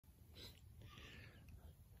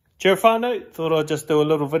Cheer whānau, thought I'd just do a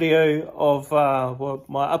little video of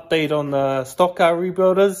my update on the stock car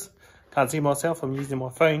rebuilders. Can't see myself, I'm using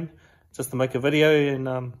my phone just to make a video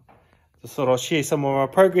and just thought I'd share some of my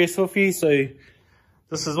progress with you. So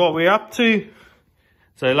this is what we're up to.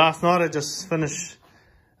 So last night I just finished,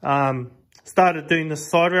 started doing the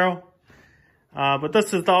side rail. But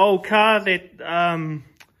this is the old car that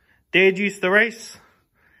Dad used to race.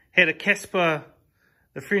 Had a Casper,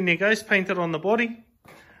 the Friendly Ghost, painted on the body.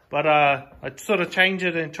 But I sort of changed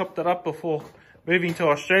it and chopped it up before moving to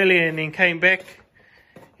Australia, and then came back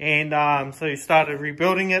and so started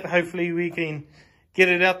rebuilding it. Hopefully we can get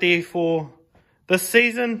it out there for this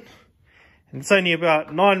season. And it's only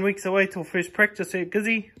about 9 weeks away till first practice at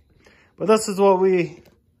Gizzy. But this is what we're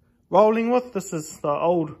rolling with. This is the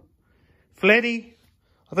old Flatty.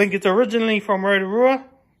 I think it's originally from Rotorua.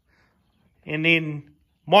 And then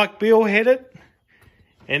Mike Beale had it.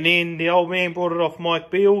 And then the old man bought it off Mike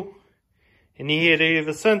Beale, and he had it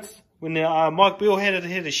ever since. When Mike Beale had it,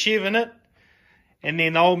 had a Chev in it, and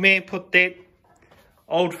then the old man put that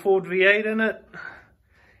old Ford V8 in it,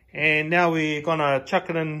 and now we're gonna chuck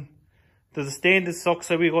it in to the standard stock.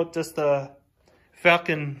 So we got just a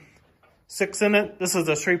Falcon 6 in it. This is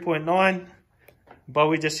a 3.9, but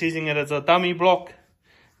we're just using it as a dummy block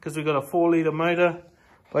because we got a 4-litre motor.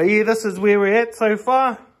 But yeah, this is where we're at so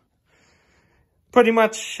far. Pretty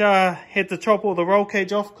much had to chop all the roll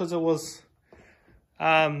cage off because it was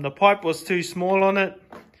the pipe was too small on it,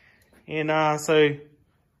 and so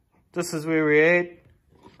this is where we're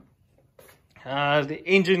at. The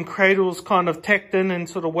engine cradle's kind of tacked in and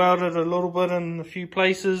sort of welded a little bit in a few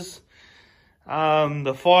places.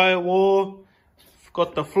 The firewall,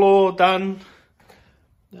 got the floor done.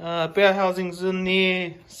 Bow housing's in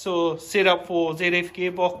there, so set up for ZF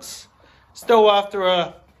gearbox. Still after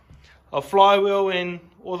a flywheel and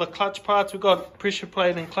all the clutch parts. We've got pressure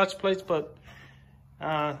plate and clutch plates, but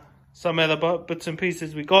some other bits and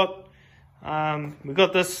pieces we got. We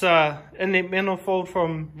got this inlet manifold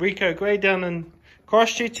from Rico Gray down in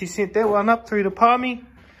Christchurch. He sent that one up through the Palmy.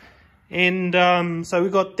 And so we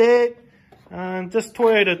got that. This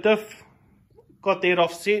Toyota diff, got that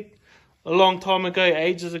offset a long time ago,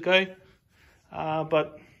 ages ago.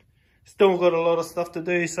 But still got a lot of stuff to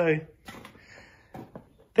do, so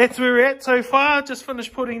that's where we're at so far. Just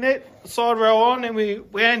finished putting that side rail on, and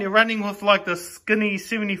we're only running with like the skinny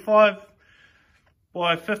 75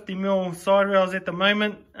 by 50mm side rails at the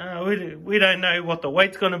moment. We don't know what the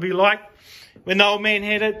weight's going to be like. When the old man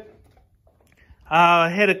had it,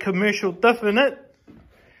 had a commercial diff in it,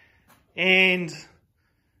 and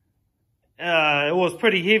it was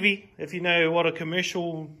pretty heavy. If you know what a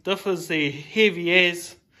commercial diff is, they're heavy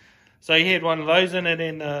as. So he had one of those in it,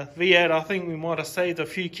 and the V8, I think we might have saved a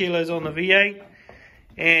few kilos on the V8.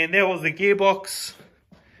 And that was the gearbox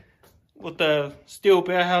with the steel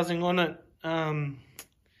bow housing on it.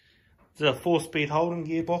 It's a 4-speed Holden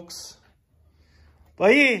gearbox.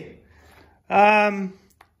 But yeah,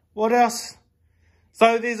 what else?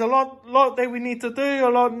 So there's a lot that we need to do, a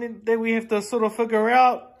lot that we have to sort of figure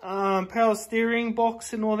out. Power steering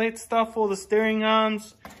box and all that stuff, all the steering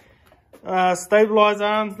arms. Stabilizer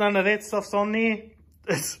arms, none of that stuff's on there.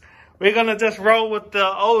 We're gonna just roll with the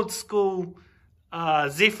old school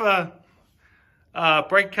Zephyr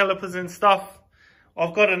brake calipers and stuff.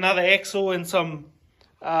 I've got another axle and some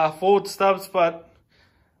Ford stubs, but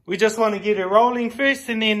we just want to get it rolling first,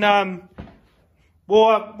 and then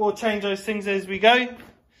we'll change those things as we go.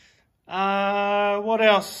 What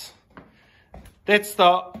else? That's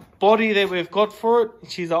the body that we've got for it.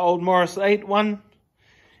 She's an old Morris 8 one.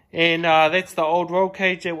 And that's the old roll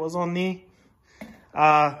cage that was on there.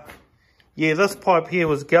 Yeah, this pipe here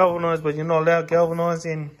was galvanized, but you're not allowed galvanized.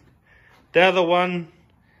 And the other one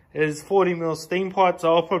is 40mm steam pipe,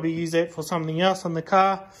 so I'll probably use that for something else on the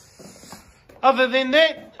car. Other than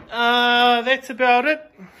that, that's about it.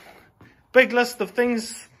 Big list of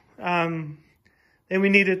things that we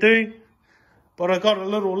need to do. But I got a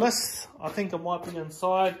little list. I think it might be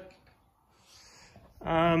inside.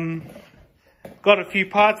 Got a few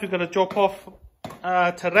parts we're going to drop off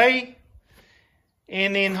today,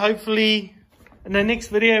 and then hopefully in the next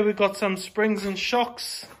video we've got some springs and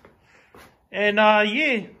shocks, and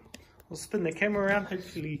yeah, I'll spin the camera around,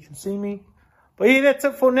 hopefully you can see me. But yeah, that's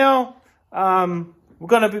it for now. I'm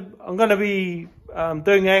gonna be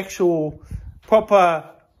doing an actual proper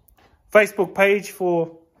Facebook page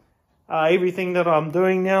for everything that I'm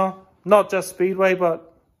doing now, not just Speedway,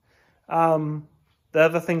 but the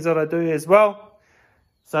other things that I do as well.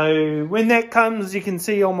 So when that comes, you can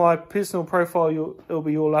see on my personal profile, it'll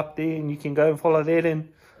be all up there, and you can go and follow that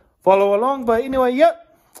and follow along. But anyway,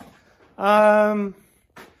 yep.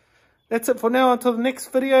 that's it for now. Until the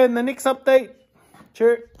next video and the next update.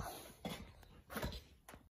 Cheers.